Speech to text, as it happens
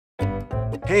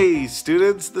Hey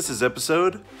students, this is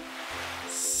episode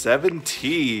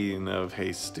 17 of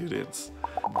Hey Students.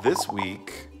 This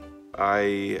week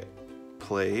I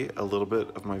play a little bit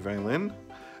of my violin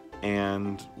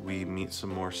and we meet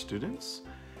some more students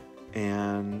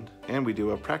and we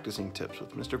do a practicing tips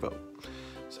with Mr. Voght.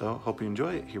 So hope you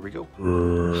enjoy it. Here we go.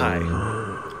 Hi,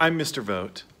 I'm Mr.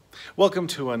 Voght. Welcome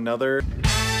to another...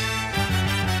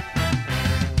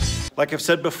 Like I've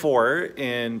said before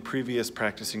in previous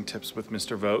practicing tips with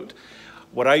Mr. Voght,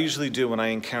 what I usually do when I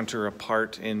encounter a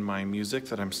part in my music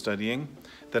that I'm studying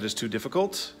that is too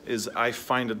difficult is I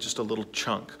find just a little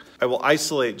chunk. I will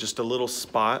isolate just a little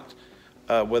spot,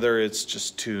 whether it's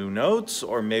just two notes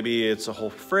or maybe it's a whole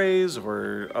phrase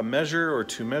or a measure or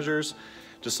two measures,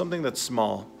 just something that's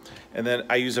small. And then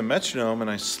I use a metronome and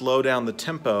I slow down the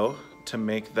tempo to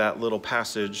make that little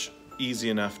passage easy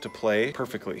enough to play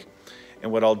perfectly.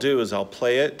 And what I'll do is I'll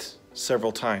play it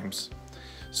several times.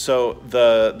 So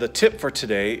the tip for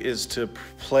today is to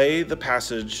play the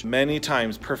passage many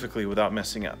times perfectly without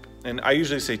messing up. And I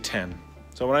usually say 10.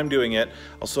 So when I'm doing it,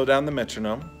 I'll slow down the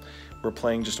metronome. We're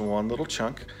playing just one little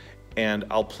chunk and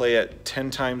I'll play it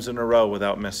 10 times in a row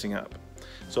without messing up.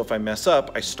 So if I mess up,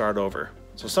 I start over.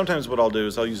 So sometimes what I'll do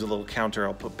is I'll use a little counter.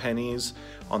 I'll put pennies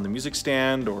on the music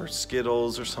stand or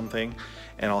Skittles or something,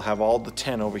 and I'll have all the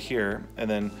 10 over here. And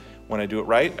then when I do it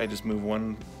right, I just move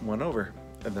one over,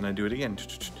 and then I do it again.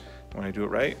 When I do it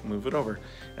right, move it over.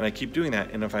 And I keep doing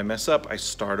that. And if I mess up, I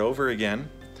start over again,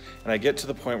 and I get to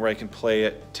the point where I can play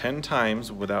it 10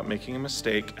 times without making a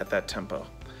mistake at that tempo.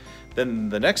 Then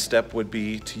the next step would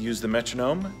be to use the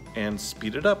metronome and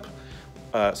speed it up.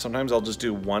 Sometimes I'll just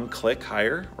do one click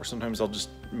higher, or sometimes I'll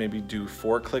just maybe do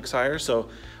 4 clicks higher. So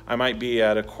I might be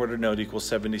at a quarter note equals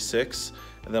 76,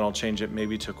 and then I'll change it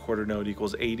maybe to a quarter note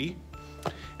equals 80.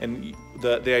 And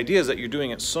the idea is that you're doing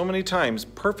it so many times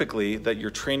perfectly that you're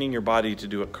training your body to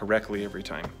do it correctly every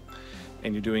time.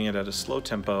 And you're doing it at a slow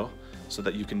tempo so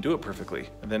that you can do it perfectly.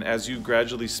 And then as you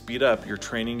gradually speed up, you're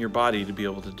training your body to be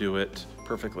able to do it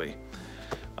perfectly.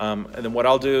 And then what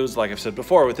I'll do is, like I've said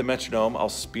before, with the metronome, I'll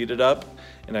speed it up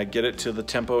and I get it to the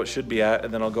tempo it should be at,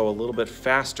 and then I'll go a little bit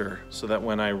faster so that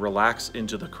when I relax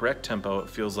into the correct tempo, it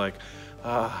feels like,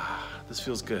 this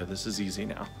feels good, this is easy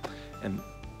now. And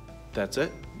that's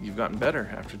it. You've gotten better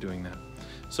after doing that.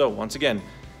 So once again,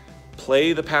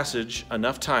 play the passage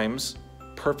enough times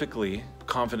perfectly,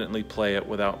 confidently play it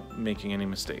without making any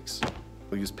mistakes.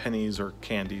 I'll use pennies or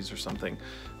candies or something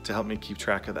to help me keep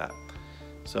track of that.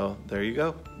 So there you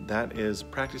go. That is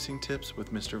practicing tips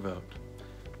with Mr. Voght.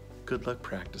 Good luck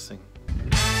practicing.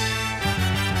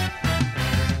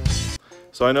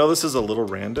 So I know this is a little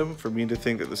random for me to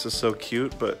think that this is so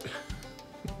cute, but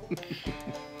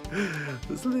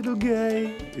this little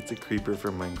guy, it's a creeper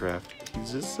from Minecraft.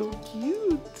 He's just so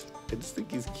cute. I just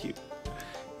think he's cute.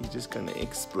 He's just gonna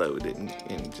explode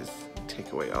and just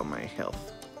take away all my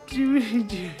health.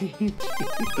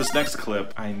 This next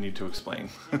clip I need to explain.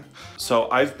 So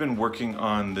I've been working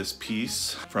on this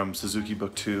piece from Suzuki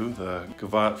Book 2, the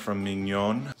Voght from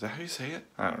Mignon. Is that how you say it?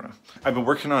 I don't know. I've been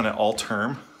working on it all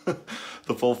term.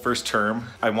 The full first term.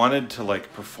 I wanted to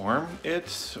like perform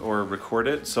it or record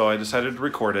it, so I decided to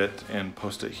record it and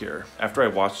post it here. After I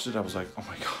watched it, I was like, oh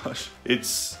my gosh,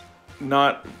 it's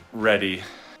not ready.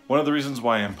 One of the reasons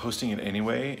why I'm posting it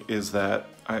anyway is that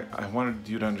I wanted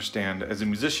you to understand, as a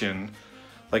musician,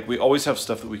 like we always have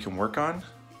stuff that we can work on,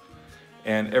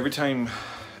 and every time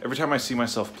I see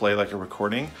myself play like a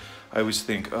recording, I always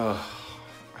think, oh,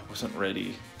 I wasn't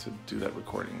ready to do that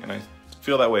recording, and I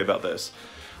feel that way about this.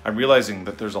 I'm realizing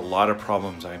that there's a lot of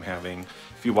problems I'm having.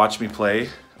 If you watch me play,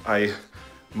 I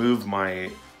move my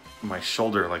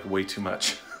shoulder like way too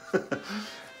much.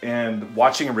 And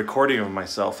watching a recording of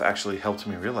myself actually helped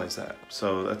me realize that.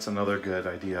 So that's another good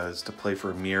idea, is to play for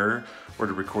a mirror or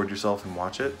to record yourself and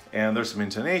watch it. And there's some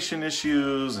intonation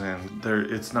issues and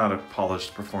it's not a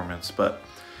polished performance, but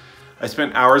I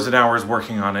spent hours and hours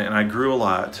working on it and I grew a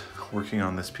lot working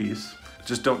on this piece.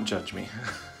 Just don't judge me.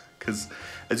 Because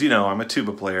as you know, I'm a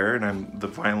tuba player and the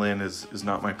violin is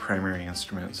not my primary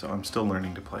instrument, so I'm still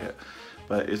learning to play it.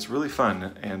 But it's really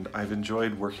fun and I've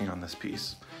enjoyed working on this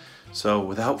piece. So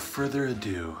without further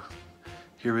ado,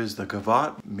 here is the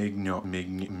Voght Mignon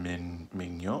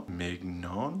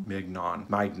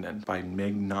by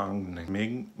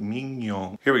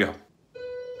Mignon. Here we go.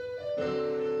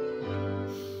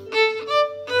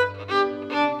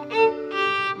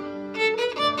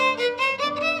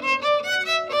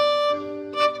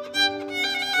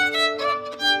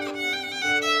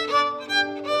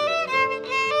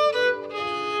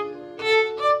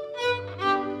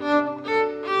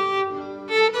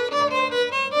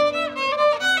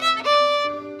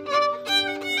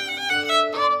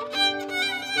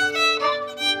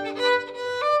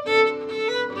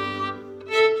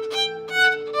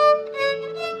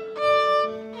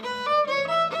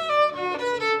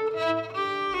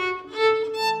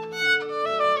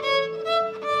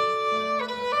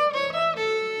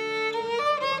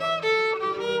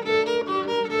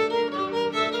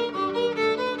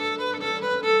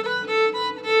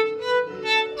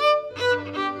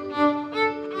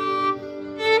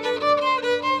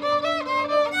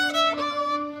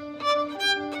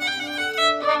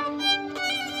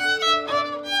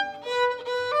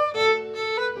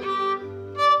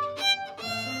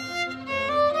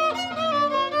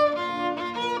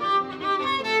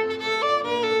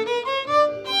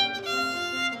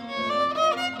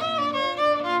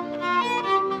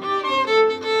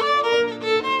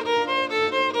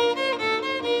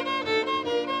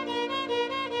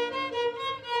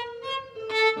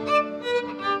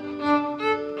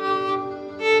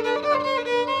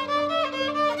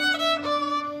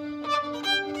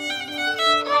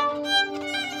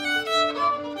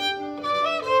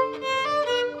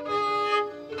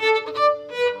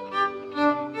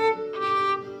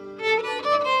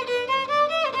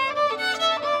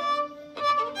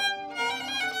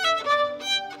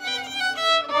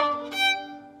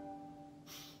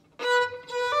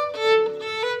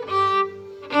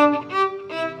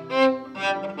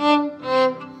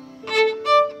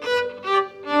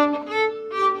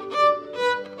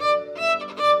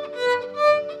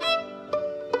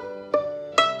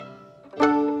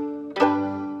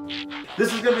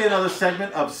 another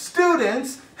segment of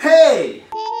Students Hey!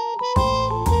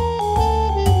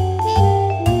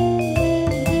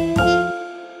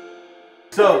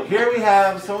 So here we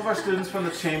have some of our students from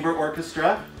the chamber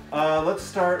orchestra. Let's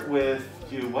start with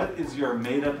you. What is your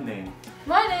made-up name?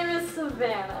 My name is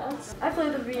Savannah. I play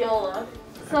the viola.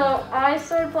 So I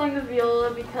started playing the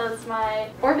viola because my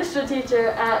orchestra teacher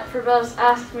at Provost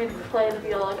asked me to play the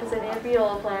viola because they needed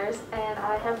viola players, and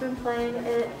I have been playing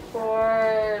it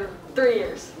for 3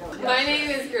 years. My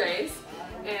name is Grace,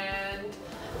 and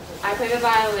I play the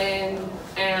violin,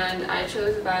 and I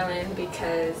chose the violin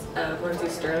because of Lindsay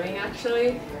Sterling,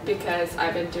 actually, because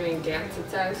I've been doing dance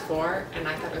since I was 4, and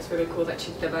I thought it was really cool that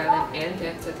she did the violin and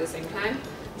dance at the same time,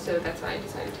 so that's why I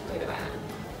decided to play the violin.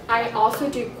 I also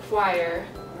do choir,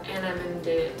 and I'm in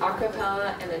the a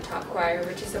cappella and the top choir,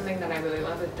 which is something that I really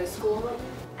love at this school.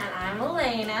 And I'm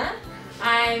Elena.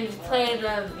 I play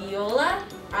the viola.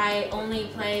 I only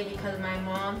play because my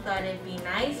mom thought it'd be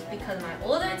nice because my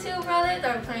older 2 brothers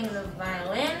are playing the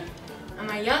violin and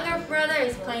my younger brother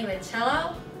is playing the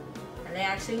cello, and they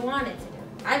actually wanted to.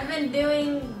 I've been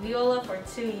doing viola for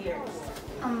 2 years.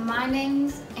 My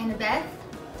name's Annabeth,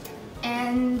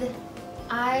 and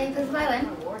I play the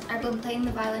violin. I've been playing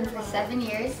the violin for 7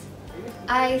 years.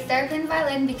 I started playing the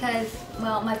violin because,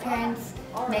 well, my parents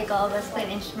make all of us play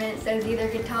an instrument, so it's either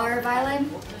guitar or violin.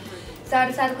 So I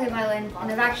decided to play violin,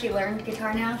 and I've actually learned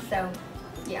guitar now, so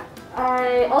yeah.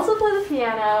 I also play the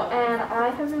piano, and I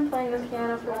have been playing the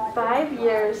piano for 5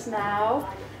 years now.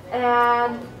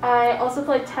 And I also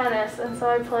play tennis, and so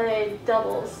I play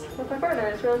doubles with my partner.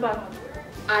 It's really fun.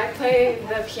 I play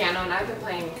the piano, and I've been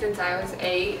playing since I was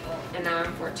 8, and now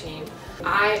I'm 14.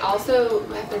 I also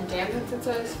have been dancing since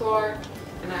I was 4,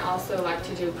 and I also like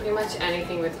to do pretty much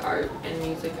anything with art and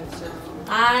music and stuff.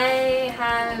 I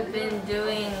have been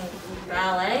doing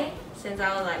ballet since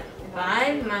I was like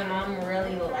 5. My mom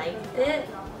really liked it.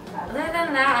 Other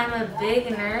than that, I'm a big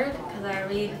nerd because I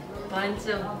read a bunch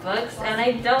of books and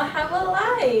I don't have a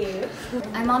life.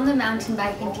 I'm on the mountain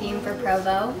biking team for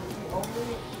Provo,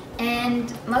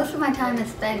 and most of my time is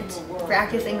spent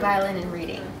practicing violin and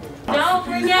reading. Don't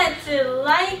forget to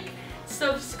like,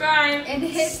 subscribe, And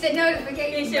hit the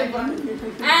notification button.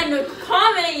 and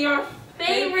comment your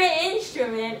favorite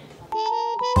instrument.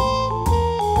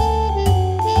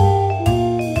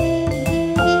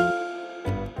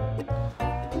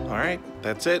 All right,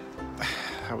 that's it.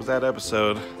 How was that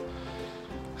episode?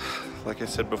 Like I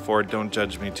said before, don't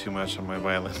judge me too much on my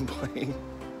violin playing.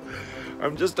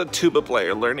 I'm just a tuba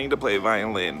player learning to play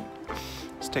violin.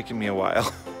 It's taking me a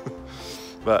while.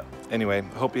 But anyway,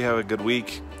 hope you have a good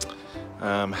week.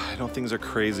 I know things are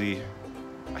crazy.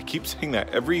 I keep saying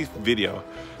that every video.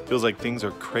 Feels like things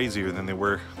are crazier than they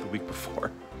were the week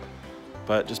before.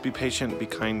 But just be patient, be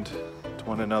kind to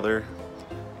one another,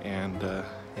 and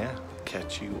yeah,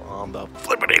 catch you on the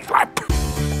flippity flip.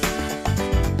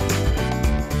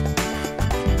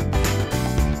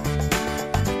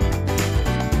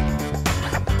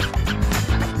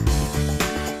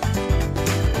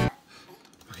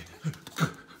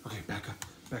 Okay, back up.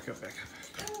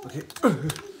 Okay.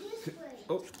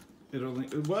 Oh, it only,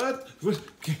 what?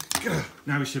 Okay,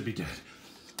 now we should be dead.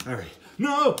 All right.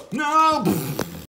 No!